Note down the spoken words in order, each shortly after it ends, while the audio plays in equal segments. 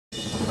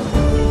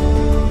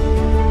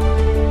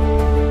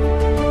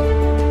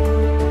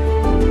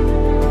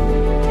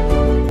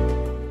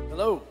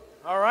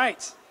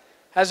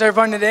How's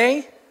everyone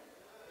today?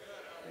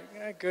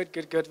 Yeah,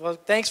 good. Well,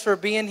 thanks for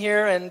being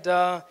here, and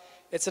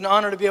it's an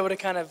honor to be able to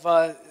kind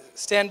of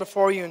stand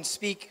before you and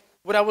speak.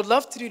 What I would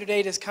love to do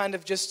today is kind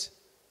of just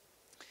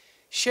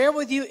share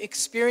with you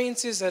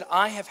experiences that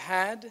I have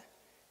had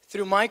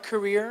through my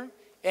career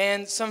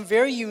and some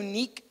very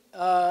unique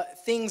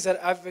things that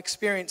I've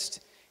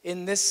experienced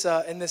in this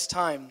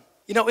time.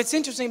 You know, it's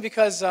interesting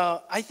because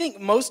I think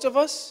most of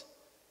us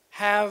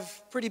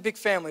have pretty big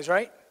families,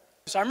 right?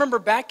 So I remember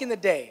back in the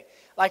day,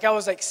 like I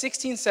was like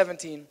 16,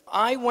 17,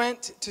 I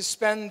went to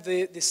spend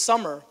the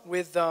summer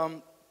with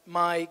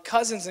my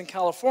cousins in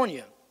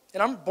California.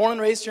 And I'm born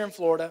and raised here in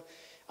Florida.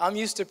 I'm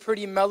used to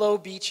pretty mellow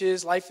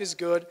beaches, life is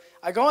good.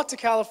 I go out to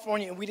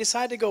California and we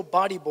decide to go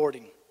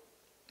bodyboarding.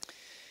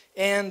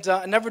 And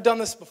I've never done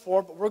this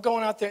before, but we're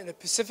going out there in the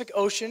Pacific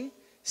Ocean,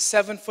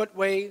 7-foot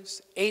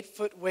waves,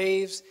 8-foot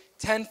waves,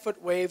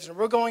 10-foot waves, and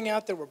we're going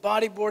out there, we're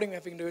bodyboarding, we're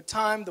having a good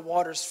time, the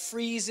water's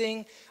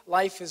freezing,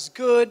 life is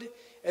good,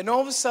 and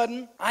all of a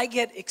sudden, I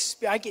get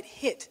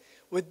hit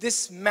with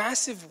this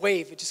massive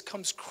wave. It just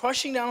comes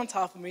crushing down on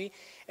top of me,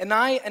 and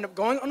I end up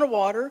going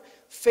underwater,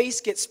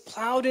 face gets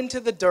plowed into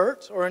the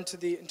dirt, or to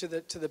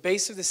the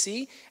base of the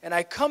sea, and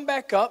I come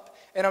back up,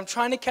 and I'm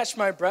trying to catch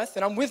my breath,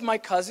 and I'm with my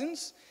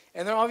cousins,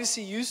 and they're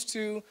obviously used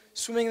to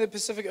swimming in the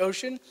Pacific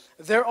Ocean.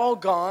 They're all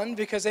gone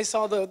because they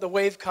saw the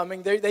wave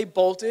coming. They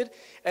bolted.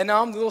 And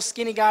now I'm the little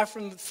skinny guy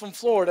from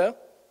Florida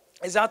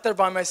is out there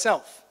by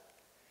myself.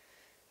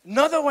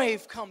 Another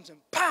wave comes and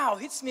pow,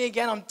 hits me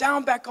again. I'm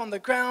down back on the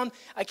ground.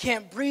 I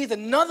can't breathe.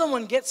 Another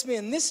one gets me.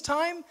 And this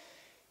time,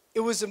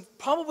 it was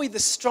probably the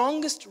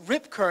strongest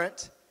rip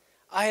current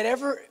I had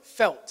ever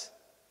felt.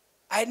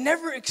 I had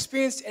never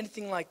experienced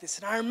anything like this.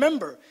 And I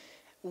remember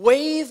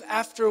wave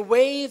after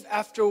wave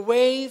after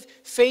wave,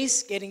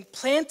 face getting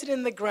planted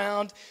in the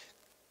ground,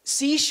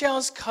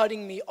 seashells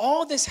cutting me,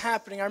 all this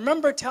happening. I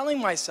remember telling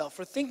myself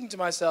or thinking to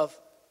myself,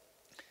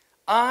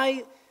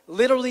 I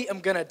literally am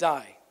going to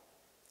die.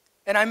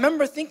 And I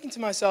remember thinking to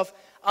myself,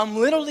 I'm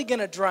literally going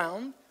to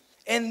drown,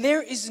 and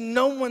there is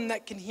no one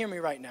that can hear me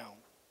right now.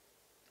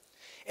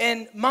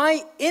 And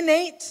my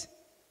innate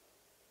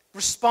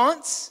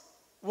response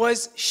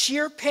was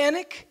sheer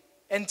panic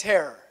and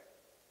terror.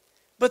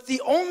 But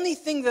the only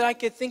thing that I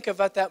could think of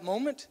at that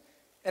moment,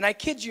 and I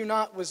kid you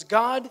not, was,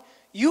 God,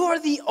 you are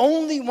the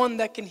only one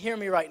that can hear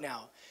me right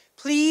now.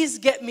 Please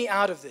get me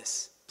out of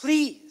this.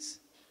 Please.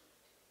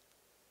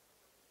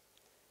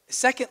 A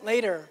second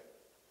later,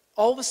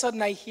 all of a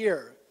sudden I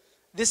hear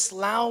this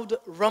loud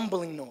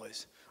rumbling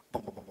noise.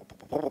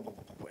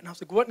 And I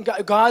was like,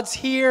 what? God's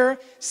here,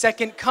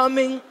 second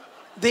coming.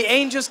 The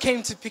angels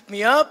came to pick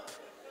me up.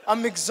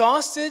 I'm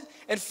exhausted.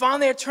 And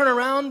finally I turn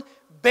around.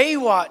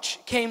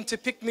 Baywatch came to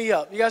pick me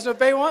up. You guys know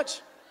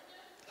Baywatch?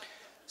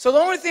 So the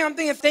only thing I'm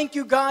thinking, thank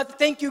you, God,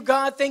 thank you,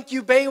 God, thank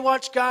you,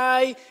 Baywatch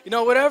guy,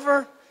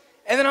 whatever.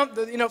 And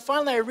then,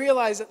 finally I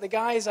realize that the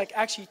guy is like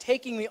actually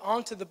taking me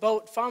onto the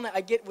boat. Finally,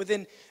 I get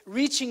within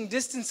reaching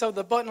distance of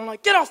the boat, and I'm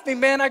like, get off me,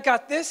 man, I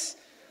got this.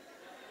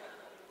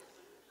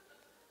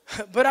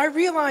 But I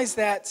realized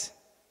that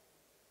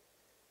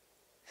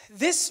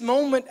this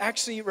moment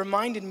actually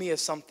reminded me of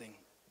something.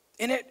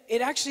 And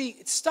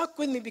it stuck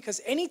with me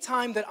because any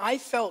time that I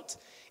felt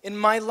in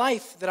my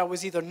life that I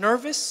was either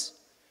nervous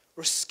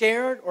or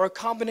scared or a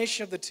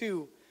combination of the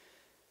two,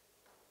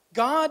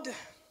 God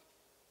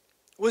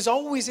was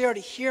always there to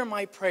hear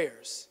my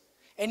prayers.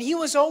 And He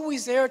was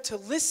always there to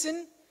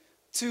listen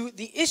to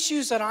the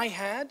issues that I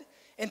had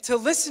and to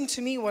listen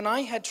to me when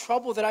I had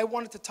trouble that I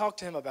wanted to talk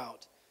to Him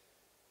about.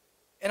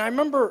 And I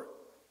remember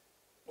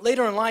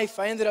later in life,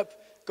 I ended up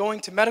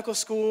going to medical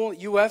school,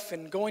 UF,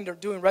 and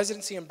doing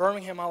residency in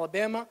Birmingham,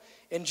 Alabama,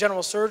 in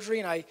general surgery.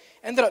 And I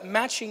ended up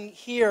matching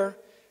here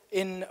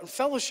in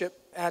fellowship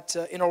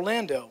in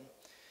Orlando,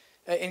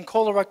 in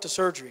colorectal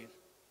surgery.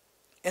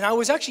 And I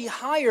was actually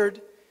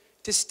hired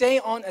to stay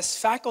on as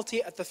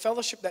faculty at the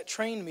fellowship that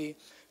trained me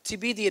to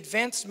be the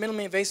advanced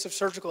minimally invasive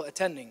surgical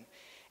attending.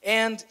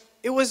 And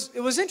it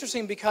was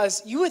interesting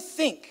because you would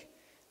think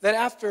that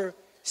after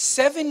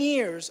 7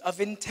 years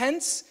of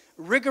intense,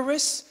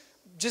 rigorous,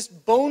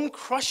 just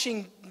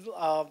bone-crushing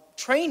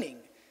training,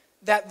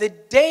 that the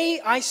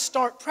day I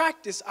start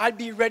practice, I'd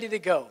be ready to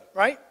go,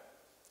 right?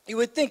 You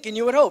would think and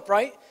you would hope,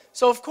 right?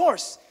 So of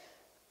course,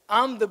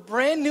 I'm the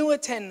brand new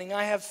attending.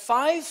 I have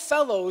 5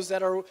 fellows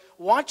that are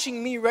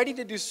watching me ready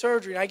to do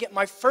surgery, and I get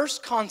my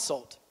first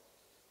consult.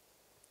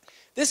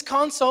 This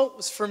consult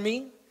was for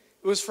me.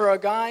 It was for a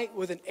guy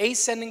with an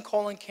ascending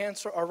colon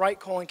cancer, or right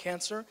colon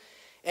cancer,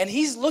 and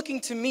he's looking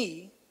to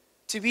me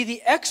to be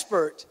the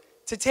expert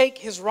to take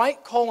his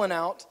right colon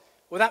out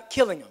without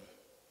killing him.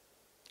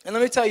 And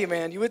let me tell you,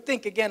 man, you would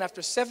think, again,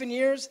 after 7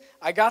 years,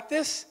 I got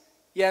this?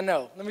 Yeah,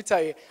 no. Let me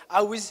tell you,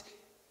 I was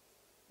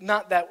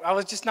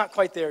just not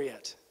quite there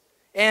yet.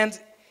 And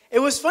it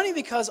was funny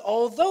because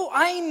although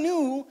I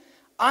knew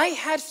I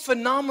had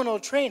phenomenal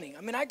training,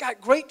 I mean, I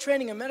got great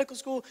training in medical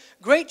school,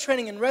 great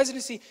training in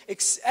residency,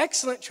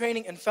 excellent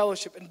training in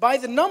fellowship. And by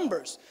the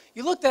numbers,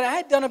 you looked at, I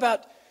had done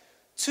about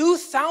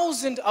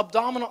 2,000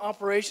 abdominal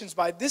operations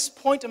by this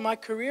point in my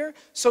career.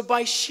 So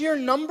by sheer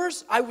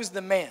numbers, I was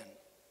the man.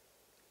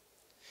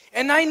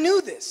 And I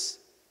knew this.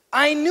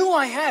 I knew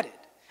I had it.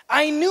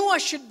 I knew I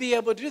should be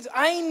able to do this.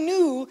 I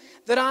knew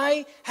that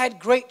I had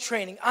great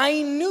training.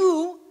 I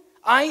knew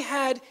I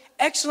had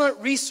excellent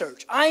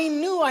research. I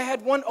knew I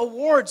had won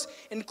awards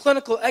in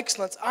clinical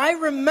excellence. I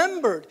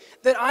remembered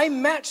that I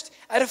matched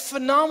at a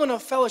phenomenal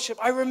fellowship.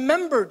 I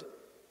remembered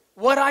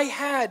what I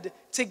had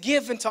to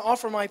give and to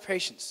offer my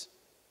patients.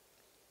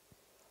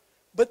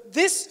 But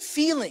this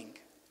feeling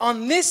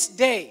on this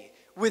day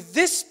with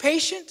this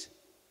patient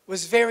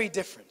was very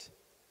different.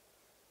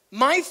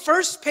 My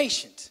first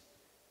patient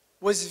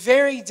was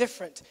very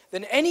different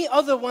than any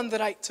other one that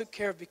I took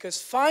care of,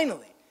 because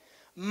finally,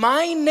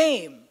 my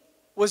name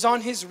was on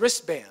his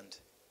wristband.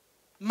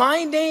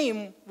 My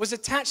name was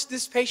attached to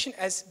this patient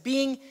as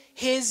being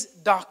his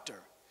doctor,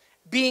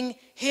 being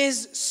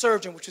his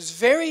surgeon, which was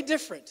very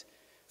different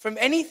from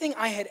anything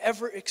I had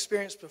ever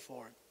experienced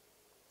before.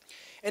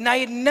 And I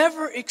had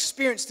never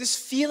experienced this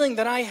feeling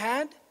that I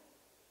had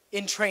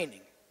in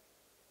training.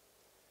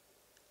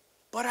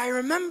 But I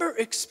remember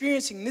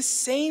experiencing this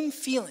same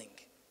feeling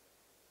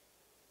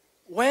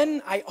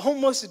when I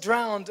almost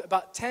drowned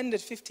about 10 to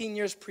 15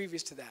 years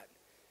previous to that.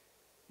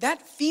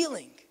 That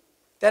feeling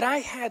that I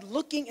had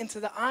looking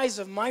into the eyes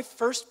of my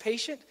first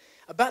patient,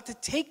 about to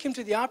take him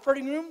to the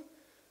operating room,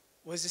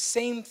 was the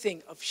same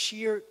thing of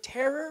sheer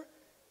terror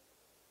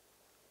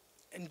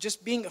and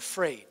just being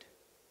afraid.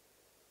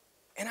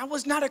 And I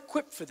was not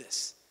equipped for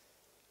this.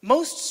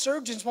 Most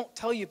surgeons won't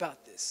tell you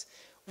about this.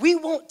 We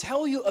won't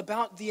tell you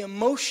about the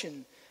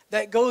emotion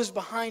that goes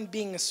behind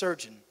being a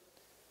surgeon.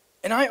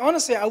 And I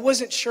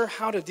wasn't sure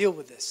how to deal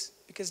with this,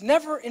 because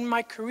never in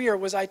my career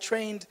was I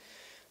trained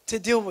to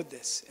deal with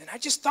this. And I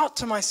just thought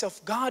to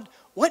myself, God,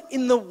 what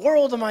in the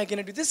world am I going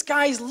to do? This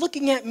guy is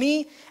looking at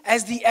me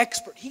as the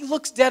expert. He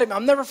looks dead at me. I'll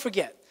never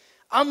forget.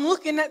 I'm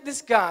looking at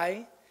this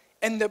guy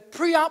in the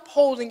pre-op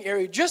holding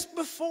area just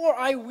before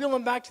I wheel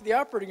him back to the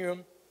operating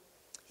room.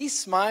 He's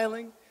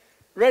smiling,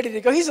 ready to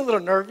go. He's a little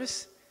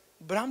nervous,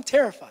 but I'm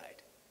terrified.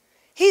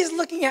 He's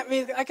looking at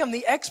me like I'm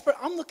the expert.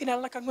 I'm looking at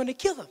him like I'm going to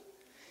kill him.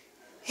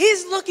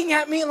 He's looking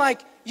at me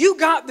like, you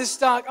got this,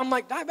 doc. I'm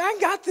like, I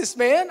got this,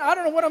 man. I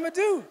don't know what I'm going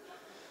to do.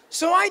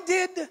 So I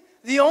did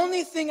the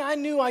only thing I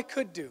knew I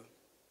could do.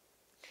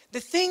 The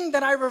thing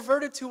that I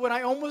reverted to when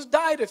I almost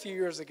died a few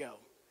years ago.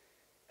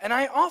 And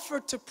I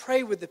offered to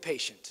pray with the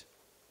patient.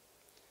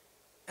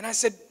 And I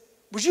said,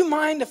 would you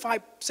mind if I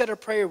said a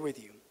prayer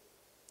with you?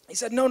 He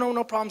said,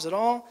 no problems at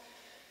all.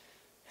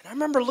 And I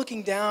remember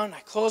looking down,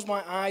 I closed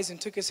my eyes and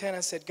took his hand.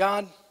 I said,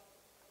 God,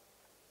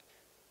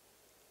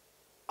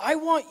 I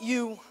want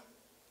you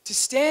to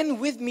stand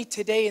with me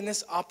today in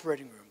this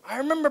operating room. I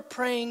remember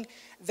praying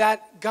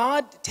that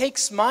God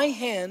takes my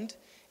hand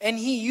and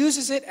he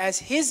uses it as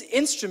his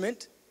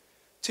instrument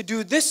to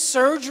do this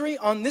surgery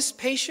on this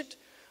patient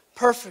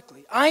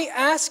perfectly. I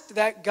asked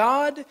that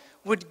God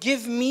would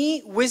give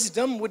me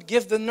wisdom, would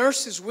give the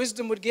nurses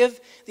wisdom, would give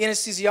the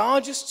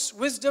anesthesiologists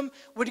wisdom,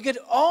 would give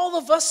all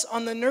of us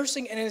on the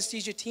nursing and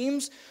anesthesia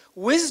teams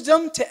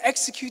wisdom to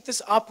execute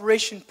this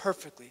operation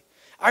perfectly.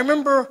 I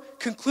remember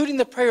concluding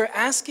the prayer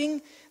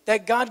asking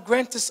that God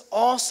grant us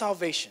all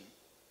salvation.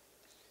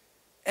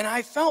 And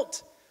I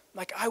felt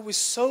like I was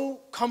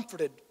so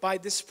comforted by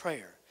this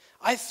prayer.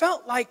 I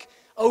felt like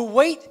a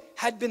weight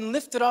had been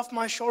lifted off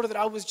my shoulder, that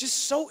I was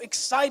just so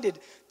excited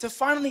to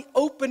finally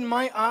open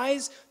my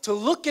eyes, to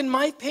look in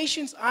my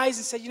patient's eyes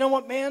and say, you know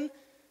what, man,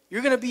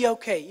 you're going to be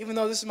okay, even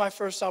though this is my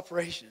first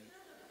operation.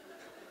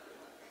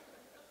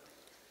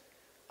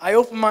 I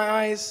opened my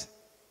eyes,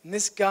 and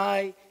this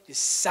guy is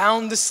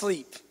sound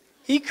asleep.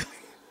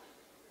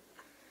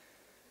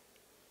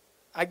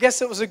 I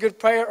guess it was a good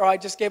prayer, or I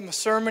just gave him a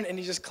sermon and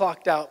he just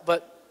clocked out.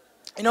 But,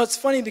 you know, it's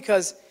funny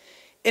because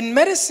in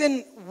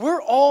medicine,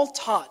 we're all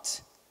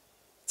taught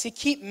to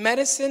keep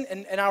medicine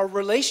and our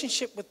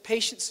relationship with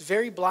patients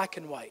very black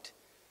and white.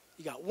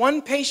 You got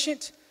one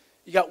patient,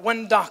 you got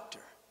one doctor.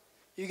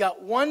 You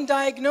got one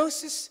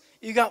diagnosis,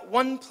 you got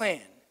one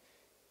plan.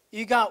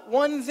 You got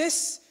one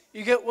this,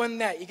 you get one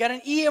that. You got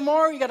an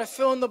EMR, you got to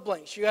fill in the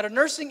blanks. You got a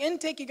nursing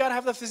intake, you got to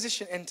have the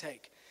physician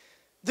intake.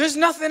 There's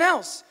nothing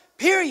else,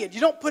 period.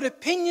 You don't put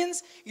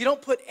opinions, you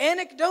don't put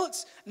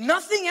anecdotes,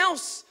 nothing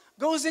else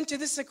goes into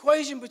this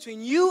equation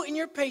between you and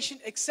your patient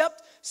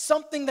except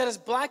something that is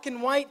black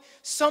and white,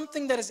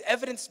 something that is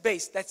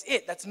evidence-based. That's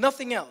it. That's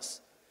nothing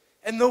else.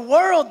 And the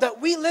world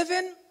that we live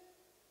in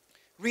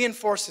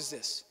reinforces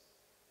this.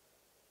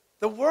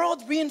 The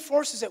world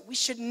reinforces that we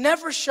should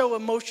never show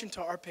emotion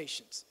to our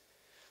patients.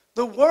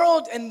 The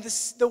world and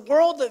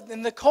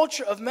the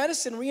culture of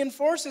medicine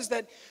reinforces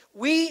that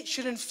we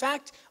should in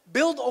fact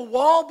build a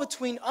wall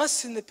between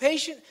us and the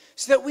patient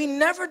so that we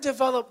never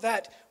develop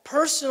that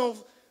personal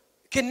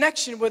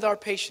connection with our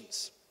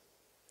patients.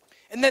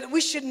 And that we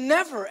should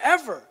never,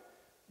 ever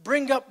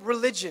bring up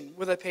religion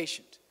with a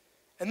patient.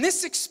 And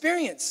this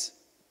experience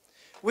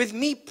with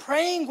me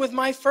praying with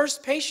my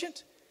first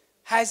patient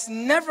has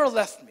never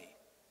left me.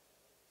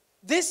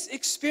 This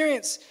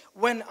experience,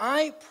 when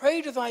I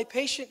prayed with my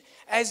patient,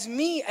 as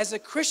me, as a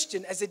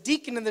Christian, as a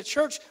deacon in the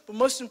church, but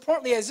most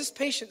importantly, as this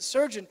patient's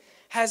surgeon,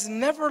 has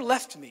never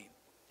left me.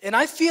 And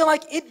I feel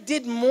like it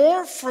did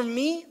more for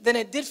me than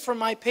it did for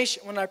my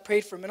patient when I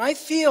prayed for him. And I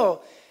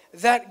feel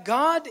that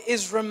God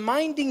is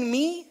reminding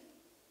me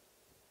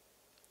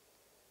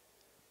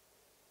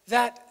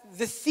that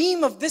the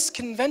theme of this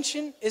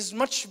convention is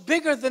much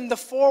bigger than the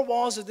four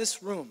walls of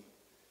this room.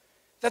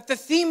 That the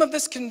theme of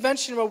this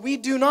convention, where we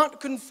do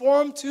not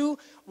conform to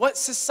what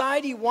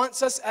society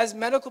wants us as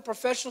medical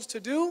professionals to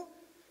do,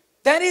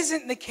 that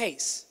isn't the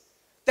case.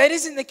 That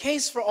isn't the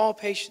case for all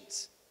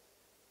patients.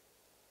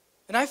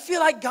 And I feel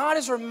like God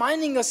is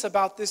reminding us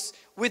about this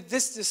with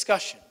this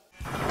discussion.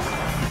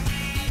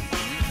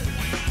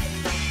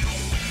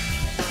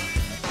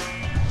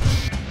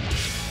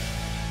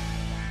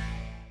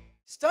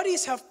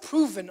 Studies have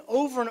proven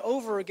over and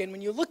over again,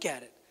 when you look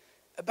at it,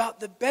 about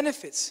the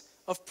benefits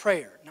of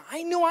prayer. Now,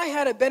 I knew I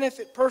had a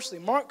benefit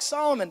personally. Mark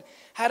Solomon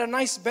had a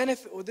nice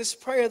benefit with this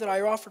prayer that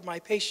I offered my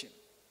patient.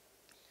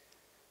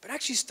 But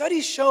actually,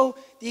 studies show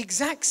the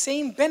exact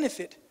same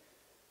benefit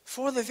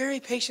for the very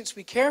patients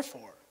we care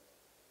for.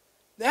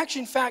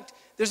 Actually, in fact,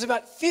 there's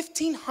about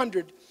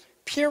 1,500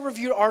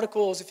 peer-reviewed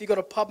articles, if you go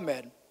to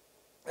PubMed,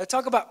 that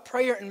talk about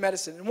prayer in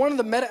medicine. And one of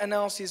the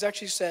meta-analyses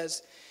actually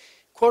says,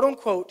 quote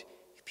unquote,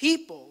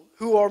 people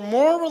who are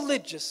more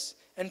religious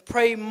and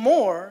pray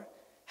more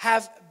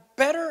have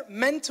better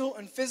mental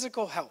and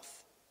physical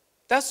health.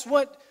 That's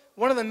what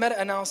one of the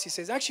meta-analyses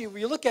says. Actually,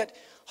 when you look at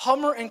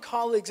Hummer and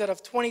colleagues out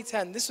of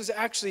 2010, this was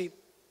actually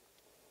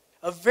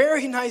a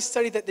very nice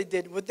study that they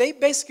did. What they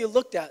basically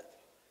looked at,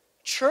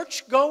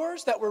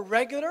 churchgoers that were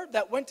regular,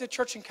 that went to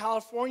church in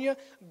California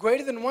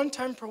greater than one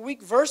time per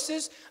week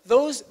versus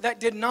those that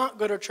did not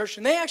go to church.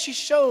 And they actually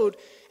showed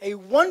a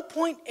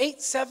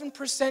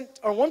 1.87%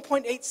 or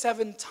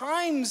 1.87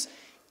 times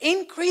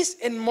increase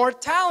in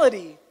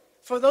mortality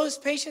for those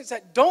patients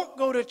that don't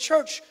go to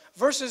church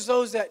versus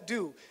those that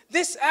do.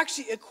 This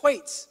actually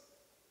equates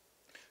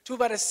to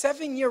about a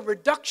 7-year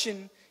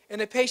reduction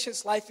in a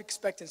patient's life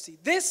expectancy.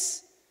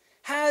 This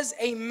has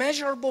a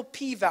measurable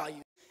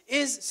p-value,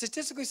 is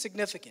statistically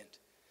significant.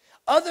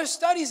 Other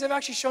studies have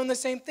actually shown the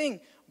same thing.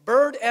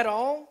 Bird et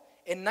al.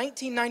 In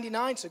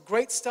 1999, it's a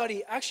great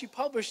study, actually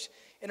published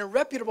in a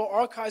reputable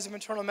Archives of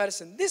Internal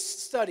Medicine. This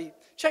study,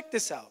 check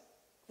this out.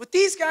 What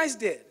these guys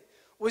did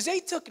was they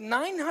took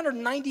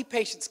 990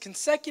 patients,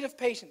 consecutive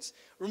patients,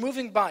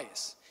 removing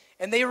bias,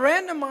 and they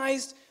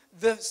randomized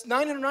the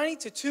 990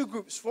 to two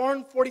groups,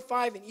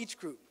 445 in each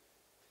group.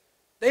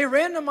 They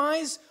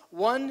randomized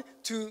one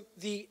to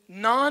the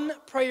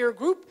non-prayer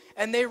group,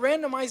 and they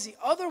randomized the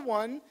other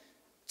one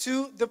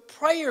to the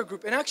prayer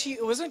group. And actually,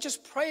 it wasn't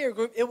just prayer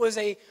group, it was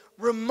a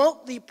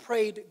remotely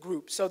prayed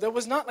group. So there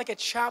was not like a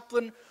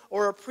chaplain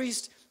or a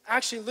priest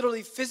actually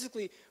literally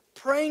physically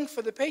praying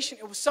for the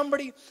patient. It was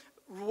somebody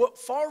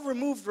far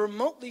removed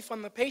remotely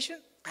from the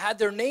patient, had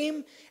their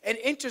name, and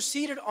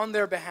interceded on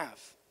their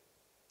behalf.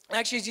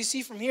 Actually, as you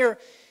see from here,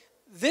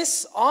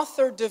 this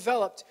author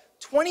developed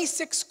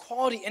 26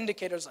 quality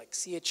indicators like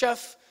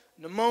CHF,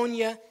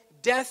 pneumonia,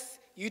 death,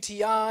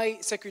 UTI,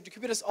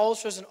 secretocubitus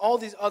ulcers, and all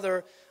these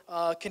other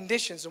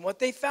conditions. And what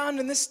they found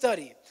in this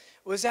study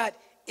was that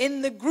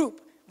in the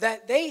group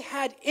that they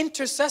had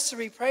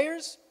intercessory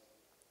prayers,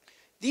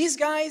 these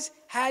guys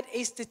had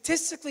a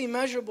statistically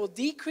measurable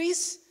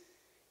decrease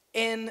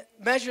in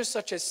measures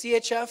such as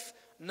CHF,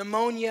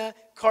 pneumonia,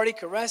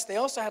 cardiac arrest. They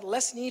also had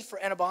less need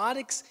for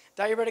antibiotics,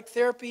 diuretic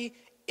therapy,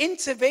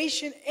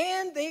 intubation,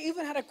 and they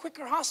even had a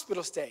quicker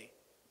hospital stay.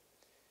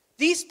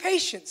 These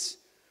patients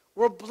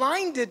were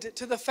blinded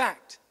to the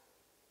fact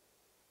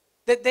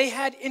that they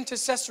had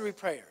intercessory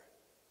prayer,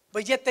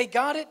 but yet they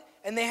got it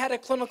and they had a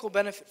clinical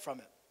benefit from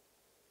it.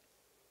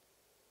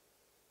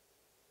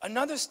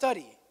 Another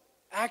study,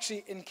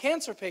 actually in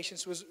cancer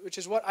patients, which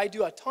is what I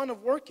do a ton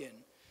of work in,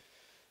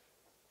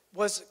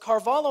 was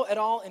Carvalho et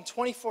al. In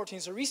 2014.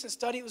 It's a recent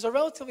study. It was a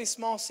relatively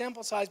small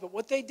sample size, but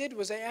what they did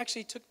was they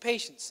actually took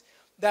patients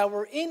that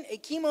were in a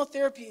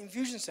chemotherapy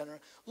infusion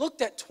center,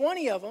 looked at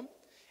 20 of them,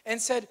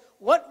 and said,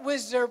 what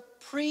was their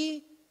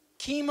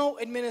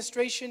pre-chemo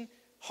administration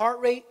heart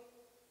rate,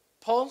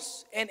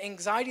 pulse, and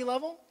anxiety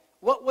level?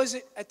 What was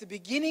it at the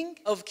beginning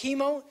of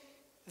chemo?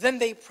 Then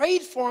they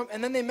prayed for them,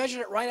 and then they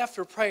measured it right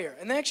after prayer.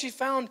 And they actually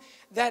found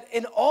that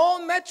in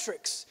all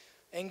metrics,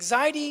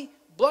 anxiety,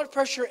 blood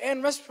pressure,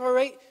 and respiratory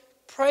rate,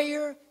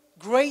 prayer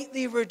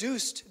greatly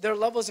reduced their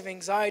levels of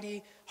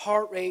anxiety,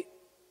 heart rate,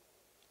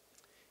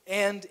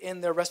 and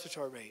in their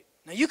respiratory rate.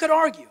 Now, you could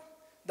argue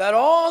that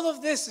all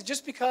of this is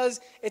just because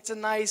it's a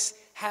nice,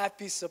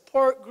 happy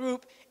support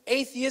group.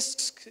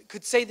 Atheists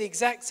could say the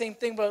exact same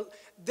thing, but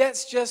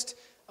that's just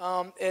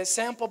a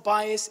sample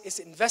bias. It's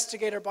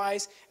investigator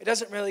bias. It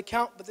doesn't really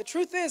count. But the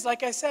truth is,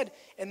 like I said,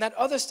 in that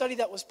other study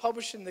that was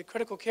published in the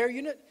critical care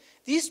unit,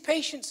 these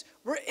patients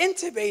were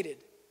intubated.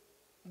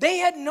 They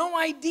had no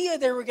idea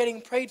they were getting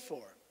prayed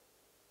for.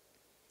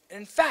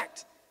 And in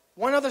fact,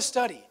 one other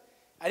study,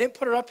 I didn't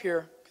put it up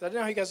here because I didn't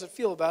know how you guys would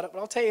feel about it, but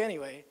I'll tell you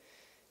anyway,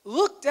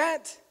 looked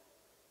at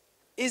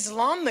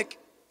Islamic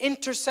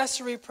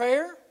intercessory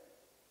prayer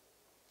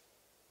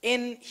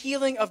in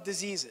healing of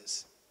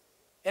diseases.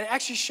 And it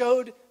actually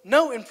showed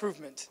no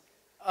improvement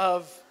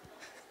of,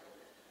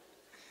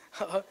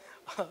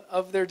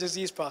 of their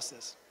disease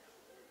process.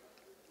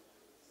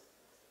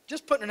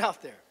 Just putting it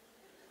out there.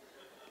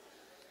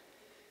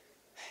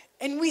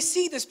 And we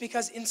see this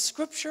because in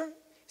Scripture,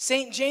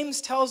 St.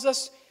 James tells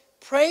us,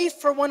 pray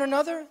for one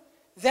another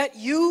that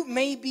you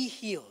may be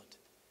healed.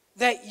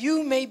 That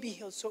you may be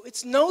healed. So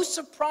it's no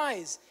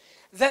surprise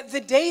that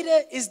the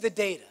data is the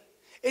data.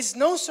 It's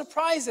no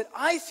surprise that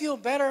I feel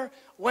better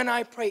when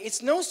I pray.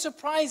 It's no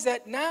surprise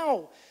that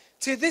now,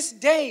 to this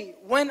day,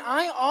 when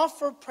I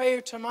offer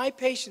prayer to my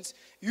patients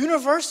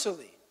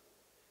universally,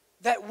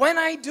 that when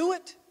I do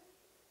it,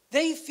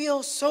 they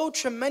feel so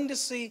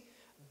tremendously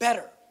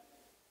better.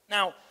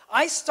 Now,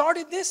 I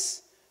started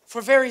this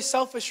for very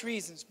selfish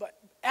reasons, but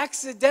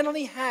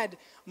accidentally had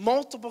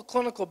multiple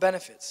clinical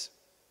benefits.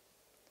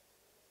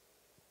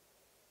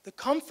 The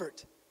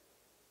comfort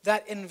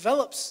that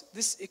envelops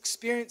this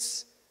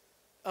experience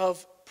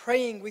of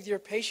praying with your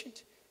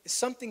patient is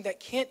something that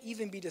can't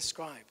even be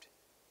described.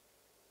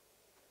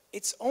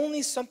 It's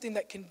only something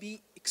that can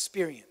be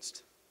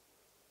experienced.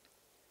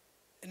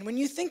 And when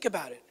you think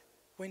about it,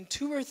 when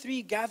 2 or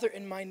 3 gather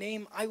in my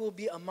name, I will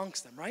be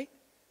amongst them, right?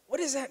 What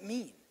does that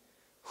mean?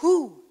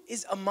 Who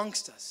is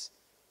amongst us?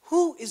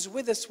 Who is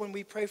with us when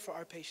we pray for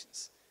our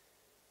patients?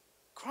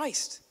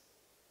 Christ,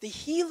 the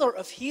healer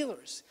of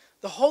healers,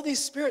 the Holy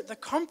Spirit, the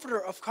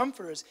comforter of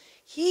comforters.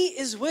 He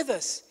is with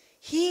us.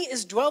 He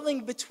is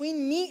dwelling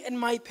between me and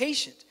my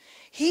patient.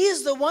 He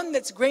is the one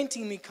that's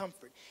granting me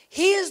comfort.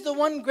 He is the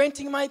one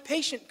granting my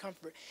patient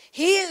comfort.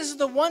 He is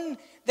the one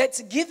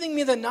that's giving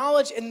me the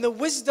knowledge and the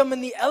wisdom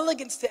and the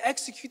elegance to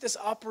execute this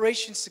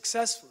operation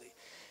successfully.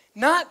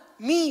 Not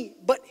me,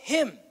 but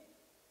Him.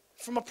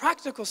 From a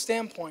practical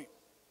standpoint,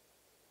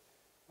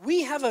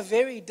 we have a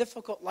very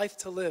difficult life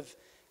to live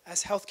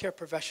as healthcare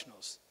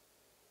professionals.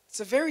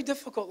 It's a very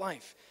difficult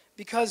life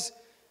because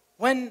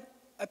when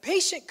a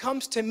patient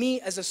comes to me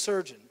as a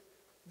surgeon,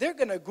 they're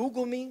going to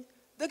Google me,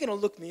 they're going to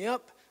look me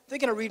up, they're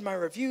going to read my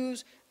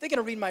reviews, they're going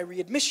to read my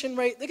readmission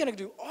rate, they're going to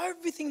do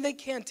everything they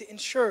can to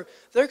ensure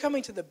they're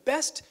coming to the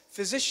best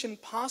physician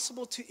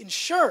possible to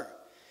ensure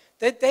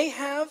that they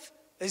have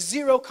a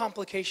 0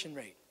 complication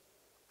rate.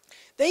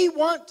 They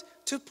want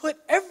to put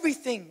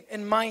everything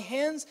in my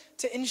hands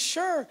to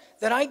ensure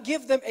that I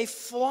give them a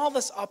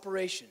flawless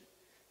operation.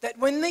 That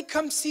when they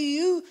come see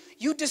you,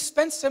 you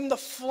dispense them the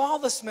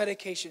flawless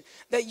medication.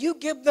 That you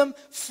give them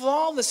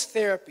flawless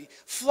therapy,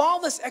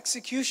 flawless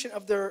execution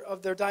of their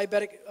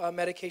diabetic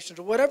medications,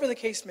 or whatever the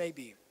case may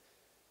be.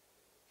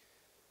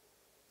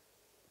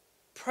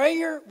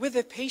 Prayer with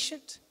a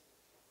patient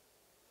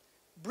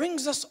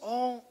brings us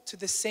all to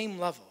the same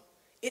level.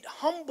 It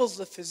humbles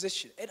the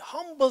physician. It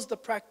humbles the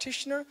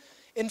practitioner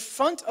in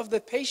front of the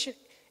patient,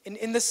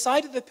 in the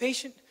sight of the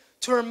patient,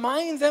 to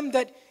remind them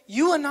that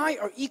you and I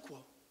are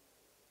equal.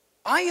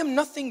 I am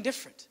nothing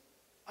different.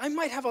 I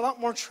might have a lot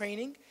more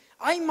training.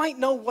 I might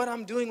know what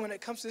I'm doing when it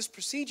comes to this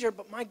procedure,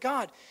 but my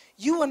God,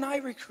 you and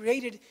I were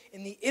created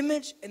in the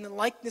image and the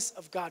likeness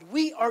of God.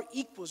 We are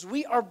equals.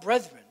 We are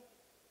brethren.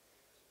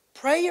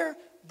 Prayer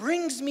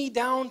brings me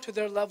down to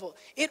their level.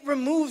 It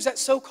removes that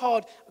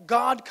so-called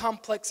God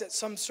complex that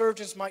some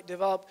surgeons might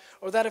develop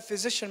or that a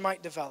physician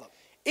might develop.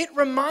 It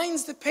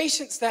reminds the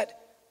patients that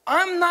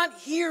I'm not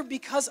here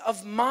because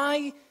of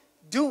my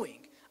doing.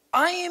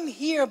 I am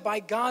here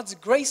by God's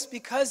grace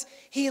because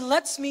He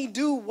lets me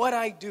do what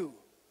I do. I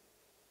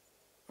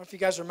don't know if you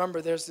guys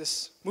remember, there's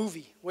this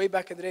movie way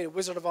back in the day, The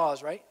Wizard of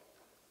Oz, right?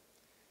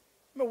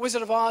 Remember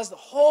Wizard of Oz? The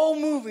whole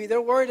movie,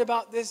 they're worried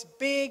about this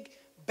big,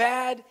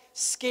 bad,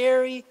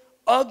 scary,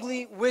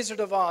 ugly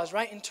Wizard of Oz,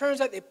 right? And turns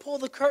out they pull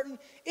the curtain.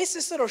 It's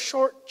this little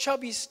short,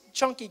 chubby,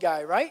 chunky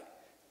guy, right?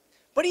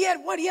 But he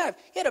had, what do you have?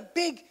 He had a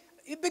big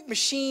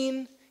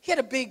machine. He had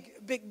a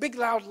big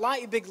loud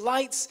light, big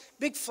lights,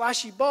 big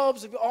flashy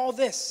bulbs, all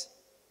this.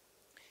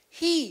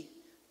 He,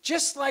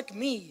 just like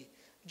me,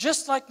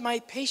 just like my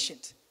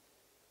patient,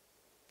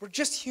 we're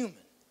just human.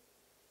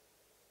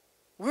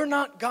 We're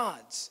not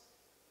gods.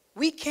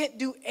 We can't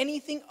do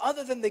anything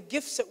other than the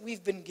gifts that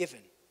we've been given.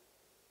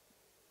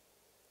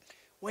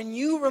 When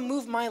you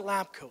remove my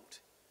lab coat,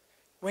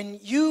 when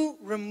you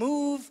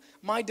remove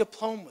my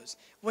diplomas,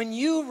 when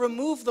you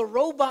remove the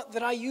robot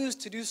that I use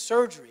to do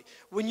surgery,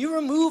 when you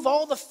remove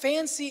all the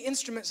fancy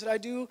instruments that I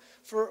do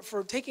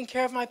for taking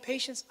care of my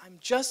patients, I'm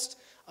just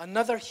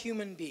another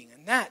human being.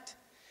 And that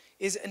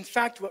is, in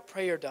fact, what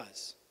prayer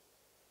does.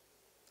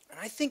 And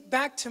I think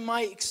back to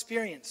my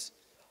experience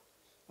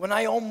when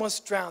I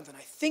almost drowned. And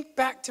I think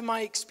back to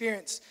my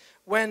experience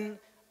when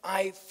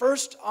I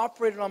first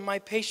operated on my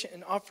patient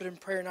and offered him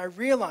prayer. And I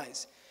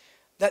realized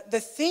that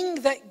the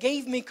thing that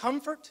gave me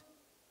comfort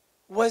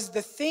was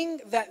the thing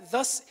that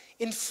thus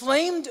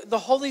inflamed the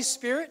Holy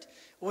Spirit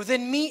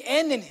within me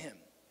and in him.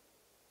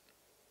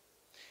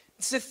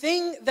 It's the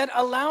thing that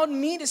allowed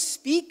me to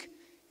speak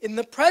in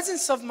the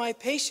presence of my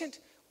patient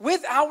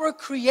with our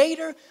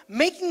Creator,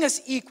 making us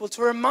equal,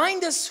 to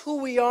remind us who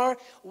we are,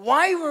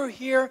 why we're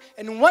here,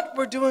 and what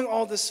we're doing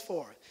all this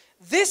for.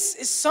 This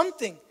is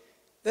something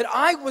that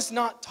I was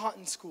not taught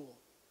in school.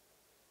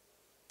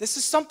 This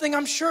is something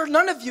I'm sure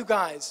none of you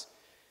guys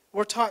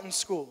were taught in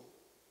school.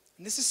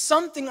 And this is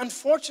something,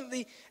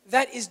 unfortunately,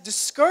 that is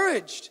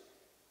discouraged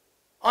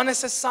on a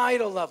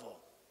societal level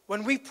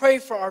when we pray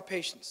for our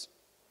patients.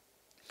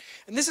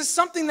 And this is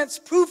something that's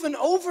proven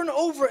over and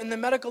over in the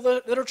medical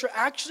literature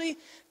actually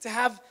to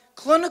have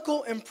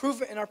clinical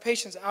improvement in our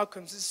patients'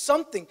 outcomes. It's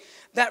something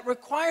that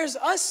requires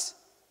us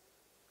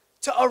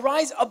to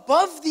arise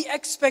above the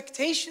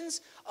expectations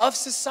of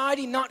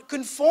society, not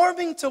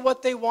conforming to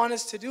what they want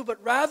us to do,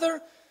 but rather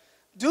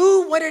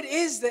do what it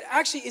is that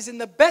actually is in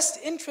the best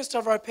interest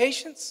of our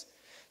patients,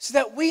 so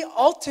that we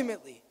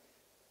ultimately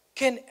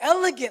can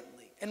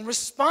elegantly and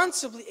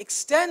responsibly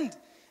extend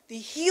the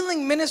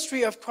healing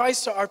ministry of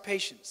Christ to our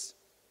patients.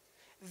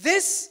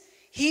 This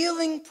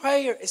healing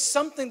prayer is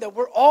something that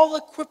we're all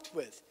equipped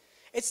with.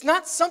 It's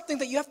not something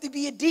that you have to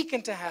be a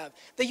deacon to have,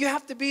 that you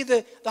have to be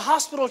the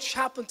hospital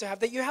chaplain to have,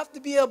 that you have to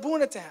be a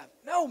Abuna to have.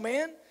 No,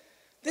 man.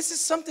 This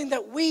is something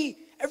that we,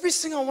 every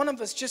single one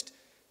of us, just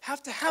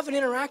have to have an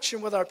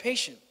interaction with our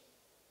patient.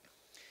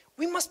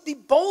 We must be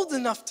bold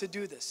enough to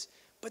do this,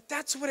 but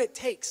that's what it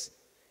takes.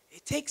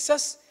 It takes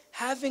us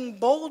having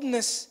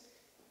boldness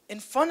in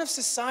front of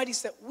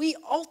societies that we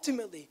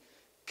ultimately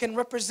can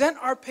represent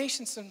our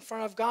patients in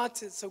front of God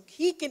so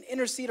He can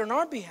intercede on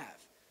our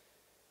behalf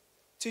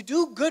to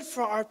do good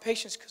for our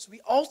patients, because we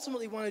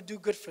ultimately want to do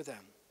good for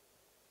them.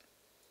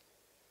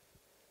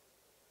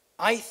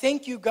 I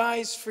thank you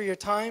guys for your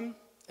time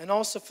and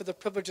also for the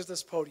privilege of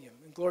this podium.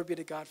 And glory be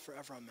to God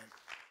forever. Amen.